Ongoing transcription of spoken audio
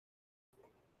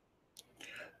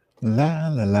La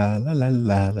la la la la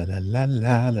la la la la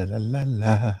la la la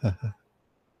la.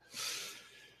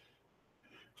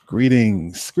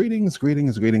 Greetings, greetings,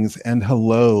 greetings, greetings, and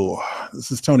hello. This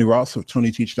is Tony Ross of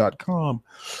TonyTeach.com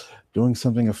doing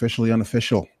something officially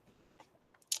unofficial.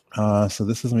 So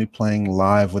this is me playing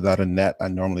live without a net. I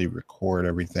normally record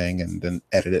everything and then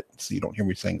edit it so you don't hear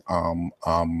me saying and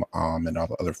all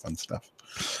the other fun stuff.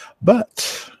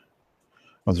 But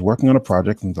I was working on a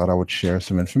project and thought I would share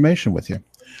some information with you.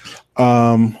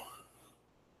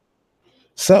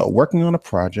 So working on a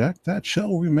project that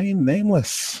shall remain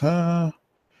nameless.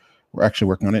 We're actually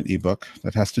working on an ebook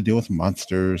that has to deal with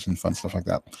monsters and fun stuff like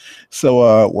that.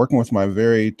 So working with my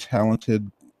very talented,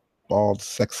 bald,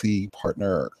 sexy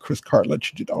partner, Chris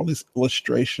Cartledge, who did all these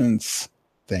illustrations.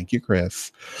 Thank you,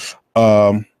 Chris.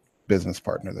 Business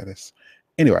partner, that is.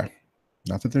 Anyway,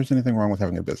 not that there's anything wrong with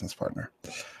having a business partner.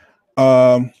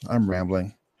 I'm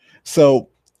rambling. So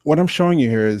what I'm showing you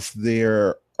here is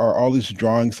there are all these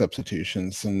drawing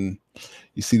substitutions, and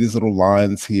you see these little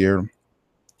lines here.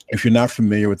 If you're not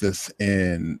familiar with this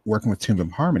in working with Toon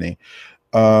Harmony,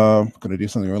 I'm going to do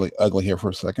something really ugly here for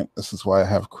a second. This is why I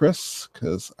have Chris,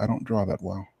 because I don't draw that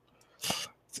well.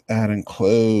 Let's add and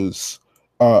close.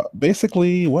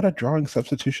 Basically, what a drawing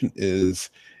substitution is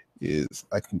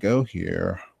I can go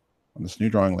here on this new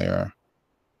drawing layer,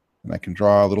 and I can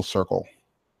draw a little circle.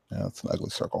 Yeah, that's an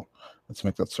ugly circle. Let's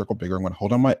make that circle bigger. I'm going to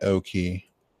hold on my O key.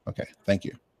 Okay, thank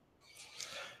you.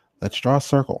 Let's draw a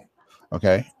circle.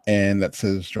 Okay, and that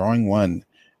says drawing 1.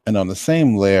 And on the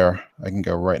same layer, I can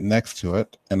go right next to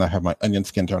it, and I have my onion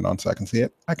skin turned on so I can see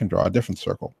it. I can draw a different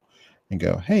circle and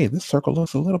go, hey, this circle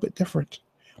looks a little bit different.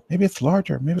 Maybe it's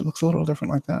larger. Maybe it looks a little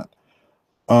different like that.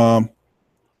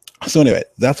 So anyway,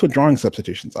 that's what drawing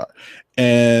substitutions are.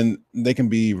 And they can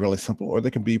be really simple or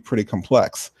they can be pretty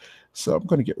complex. So I'm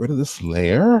going to get rid of this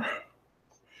layer.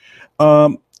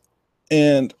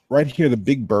 And right here, the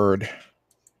big bird.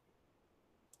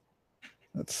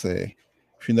 Let's see.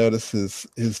 If you notice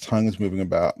his tongue is moving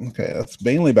about. Okay, that's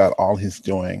mainly about all he's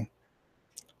doing.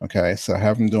 Okay, so I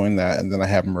have him doing that, and then I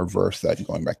have him reverse that and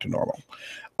going back to normal.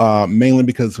 Mainly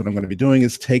because what I'm going to be doing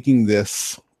is taking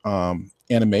this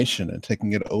animation and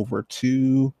taking it over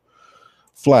to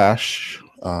Flash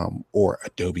or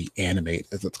Adobe Animate,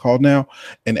 as it's called now,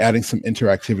 and adding some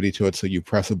interactivity to it so you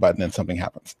press a button and something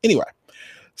happens. Anyway,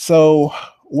 so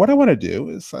what I want to do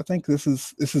is, I think this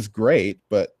is great,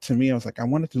 but to me, I was like, I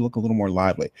want it to look a little more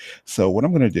lively. So what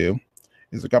I'm going to do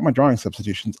is, I got my drawing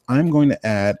substitutions. I'm going to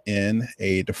add in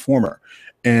a deformer,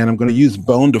 and I'm going to use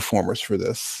bone deformers for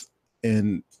this.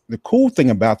 And the cool thing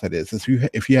about that is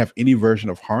if you have any version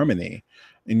of Harmony,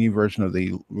 any version of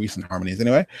the recent Harmonies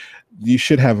anyway, you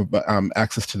should have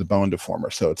access to the bone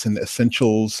deformer. So it's in the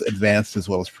Essentials, Advanced, as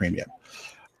well as Premium.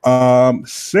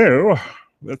 So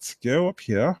let's go up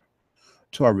here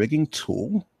to our rigging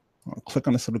tool. I'll click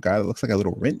on this little guy that looks like a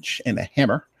little wrench and a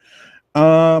hammer.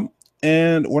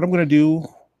 And what I'm going to do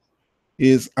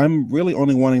is, I'm really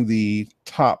only wanting the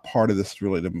top part of this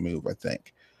really to move, I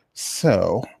think.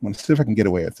 So I'm going to see if I can get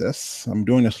away with this. I'm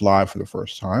doing this live for the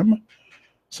first time.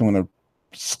 So I'm going to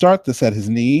start this at his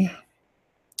knee.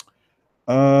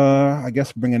 I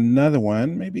guess bring another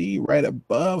one, maybe right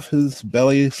above his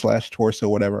belly / torso,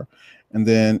 whatever, and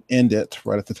then end it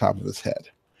right at the top of his head.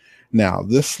 Now,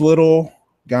 this little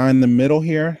guy in the middle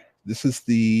here, this is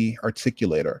the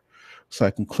articulator. So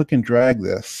I can click and drag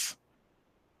this.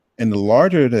 And the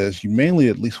larger it is, you mainly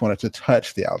at least want it to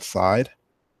touch the outside.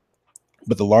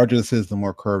 But the larger this is, the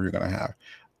more curve you're going to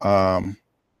have.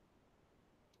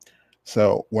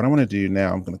 So what I want to do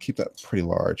now, I'm going to keep that pretty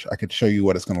large. I could show you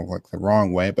what it's going to look like the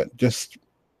wrong way, but just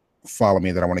follow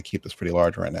me that I want to keep this pretty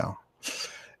large right now.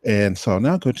 And so I'll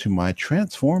now go to my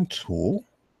transform tool.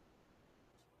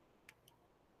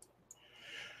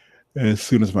 As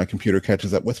soon as my computer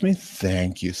catches up with me.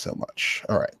 Thank you so much.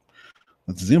 All right,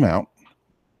 let's zoom out.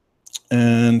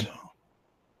 And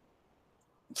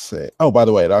let's say, oh, by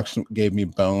the way, it actually gave me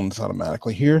bones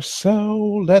automatically here. So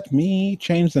let me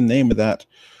change the name of that.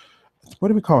 What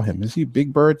do we call him? Is he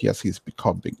Big Bird? Yes, he's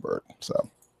called Big Bird. So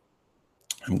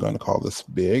I'm going to call this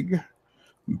Big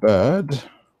Bird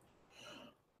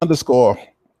 _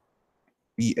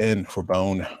 EN for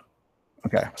bone.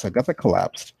 Okay, so I got that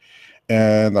collapsed.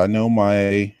 And I know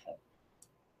my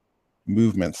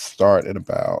movements start at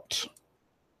about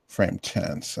frame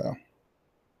 10. So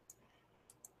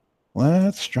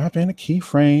let's drop in a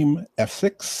keyframe,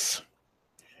 F6.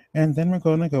 And then we're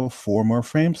going to go 4 more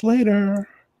frames later.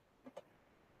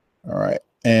 All right.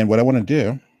 And what I want to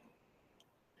do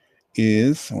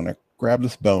is, I want to grab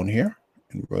this bone here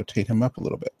and rotate him up a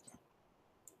little bit.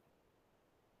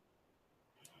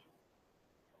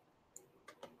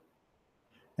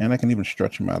 And I can even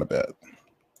stretch them out a bit.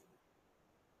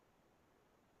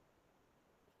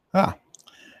 Ah,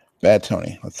 bad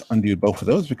Tony. Let's undo both of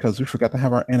those because we forgot to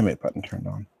have our animate button turned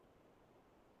on.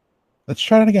 Let's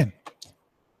try that again.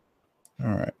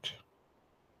 All right.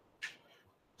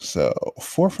 So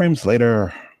 4 frames later,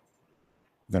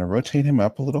 I'm going to rotate him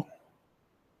up a little,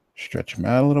 stretch him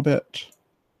out a little bit,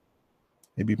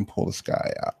 maybe even pull this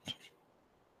guy out.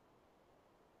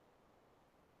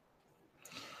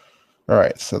 All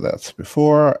right, so that's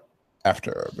before,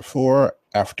 after, before,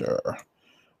 after.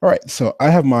 All right, so I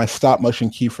have my stop motion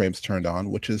keyframes turned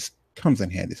on, which comes in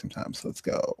handy sometimes. So let's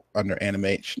go under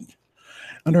animation.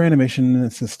 Under animation,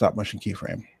 it says stop motion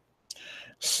keyframe.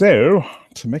 So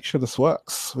to make sure this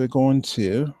works, we're going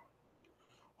to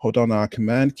hold on our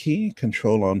command key,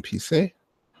 control on PC,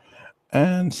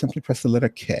 and simply press the letter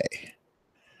K.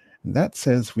 And that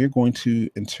says we're going to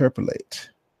interpolate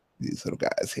these little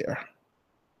guys here.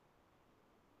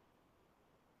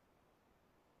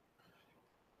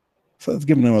 So it's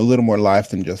giving them a little more life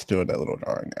than just doing that little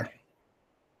drawing there.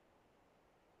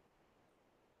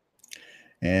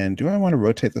 And do I want to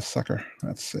rotate the sucker?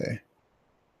 Let's see.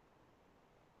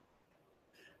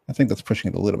 I think that's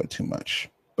pushing it a little bit too much,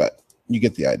 but you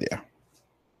get the idea.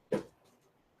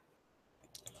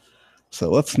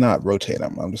 So let's not rotate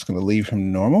him. I'm just going to leave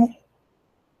him normal.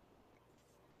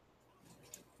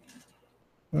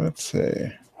 Let's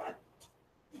see.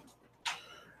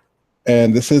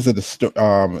 And this is a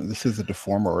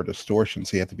deformer or distortion,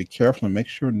 so you have to be careful and make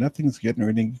sure nothing's getting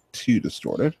ready too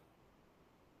distorted.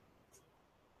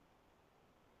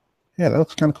 Yeah, that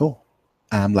looks kind of cool.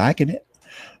 I'm liking it.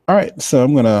 All right, so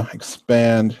I'm going to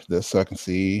expand this so I can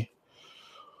see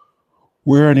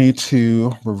where I need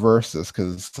to reverse this,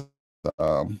 because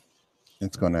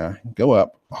it's going to go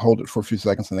up, hold it for a few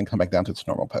seconds, and then come back down to its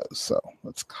normal pose. So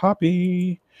let's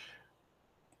copy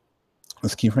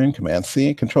this keyframe, Command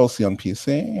C, Control C on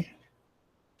PC.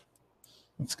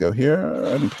 Let's go here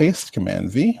and paste, Command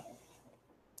V.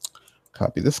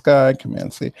 Copy this guy,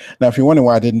 Command C. Now, if you're wondering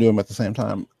why I didn't do them at the same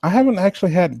time, I haven't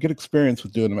actually had good experience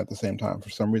with doing them at the same time. For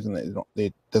some reason,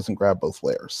 it doesn't grab both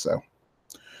layers. So,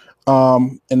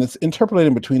 and it's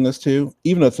interpolating between those two,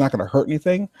 even though it's not going to hurt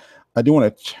anything. I do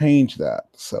want to change that.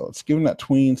 So it's giving that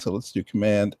tween. So let's do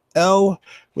Command L,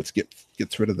 which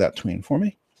gets rid of that tween for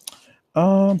me.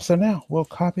 So now we'll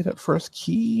copy that first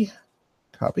key,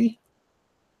 copy,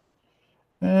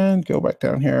 and go back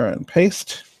down here and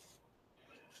paste,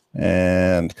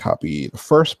 and copy the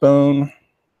first bone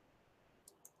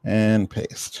and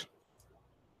paste.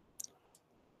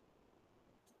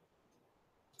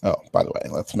 Oh, by the way,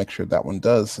 let's make sure that one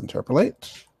does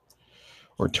interpolate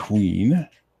or tween.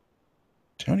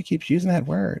 Tony keeps using that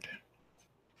word.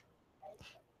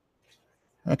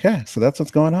 Okay, so that's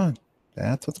what's going on.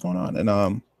 That's what's going on. And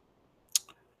I'm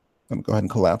going to go ahead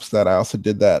and collapse that. I also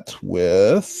did that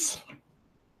with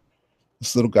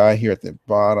this little guy here at the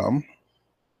bottom.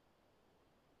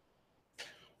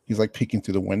 He's like peeking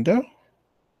through the window.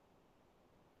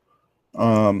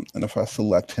 And if I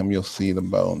select him, you'll see the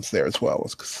bones there as well.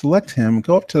 Let's select him,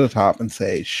 go up to the top and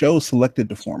say, show selected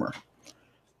deformer.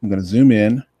 I'm going to zoom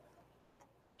in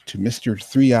to Mr.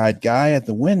 Three-Eyed Guy at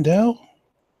the window.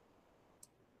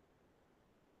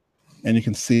 And you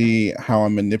can see how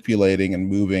I'm manipulating and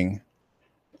moving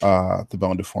the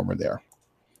bone deformer there.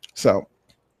 So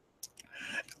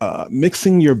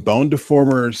mixing your bone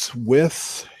deformers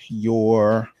with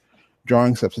your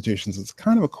drawing substitutions is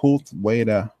kind of a cool way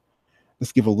to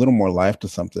just give a little more life to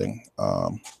something.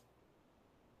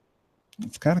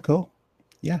 It's kind of cool.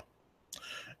 Yeah.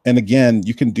 And again,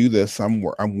 you can do this. I'm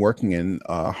working in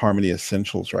Harmony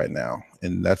Essentials right now,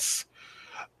 and that's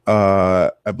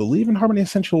I believe in Harmony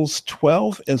Essentials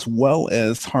 12 as well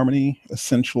as Harmony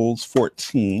Essentials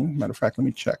 14. Matter of fact, let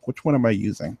me check. Which one am I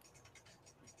using?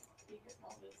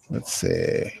 Let's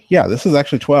see. Yeah, this is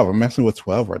actually 12. I'm messing with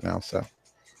 12 right now. So,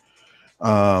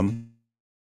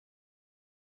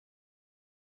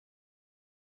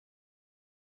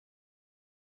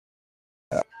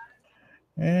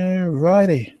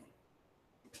 alrighty.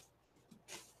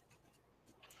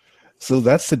 So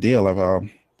that's the deal. I've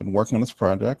been working on this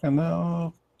project and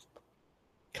now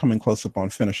coming close up on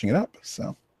finishing it up.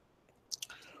 So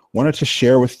wanted to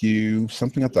share with you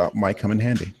something I thought might come in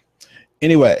handy.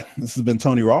 Anyway, this has been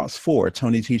Tony Ross for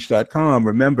TonyTeach.com.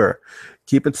 Remember,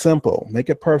 keep it simple,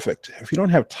 make it perfect. If you don't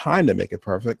have time to make it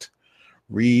perfect,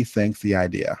 rethink the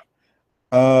idea.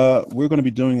 We're going to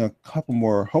be doing a couple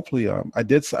more. Hopefully,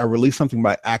 I released something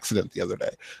by accident the other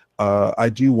day. I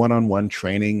do one-on-one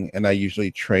training, and I usually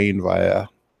train via,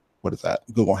 what is that?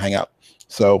 Google Hangout.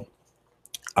 So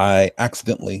I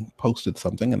accidentally posted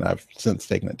something and I've since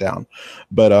taken it down.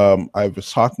 But I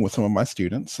was talking with some of my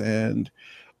students, and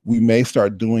we may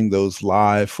start doing those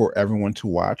live for everyone to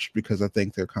watch, because I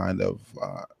think they're kind of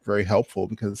very helpful,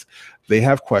 because they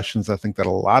have questions I think that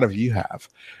a lot of you have.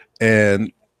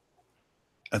 And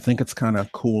I think it's kind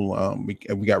of cool.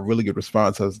 We got really good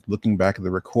response. I was looking back at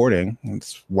the recording.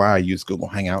 That's why I use Google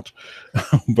Hangout.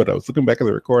 But I was looking back at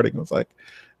the recording. I was like,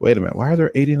 wait a minute, why are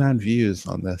there 89 views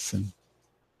on this? And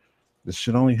this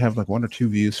should only have like 1 or 2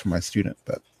 views for my student,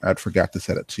 but I'd forgot to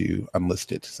set it to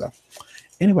unlisted. So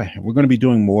anyway, we're going to be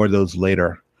doing more of those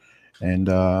later. And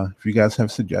if you guys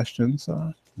have suggestions,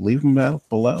 leave them out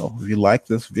below. If you like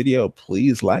this video,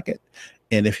 please like it.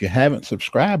 And if you haven't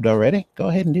subscribed already, go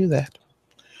ahead and do that.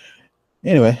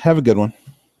 Anyway, have a good one.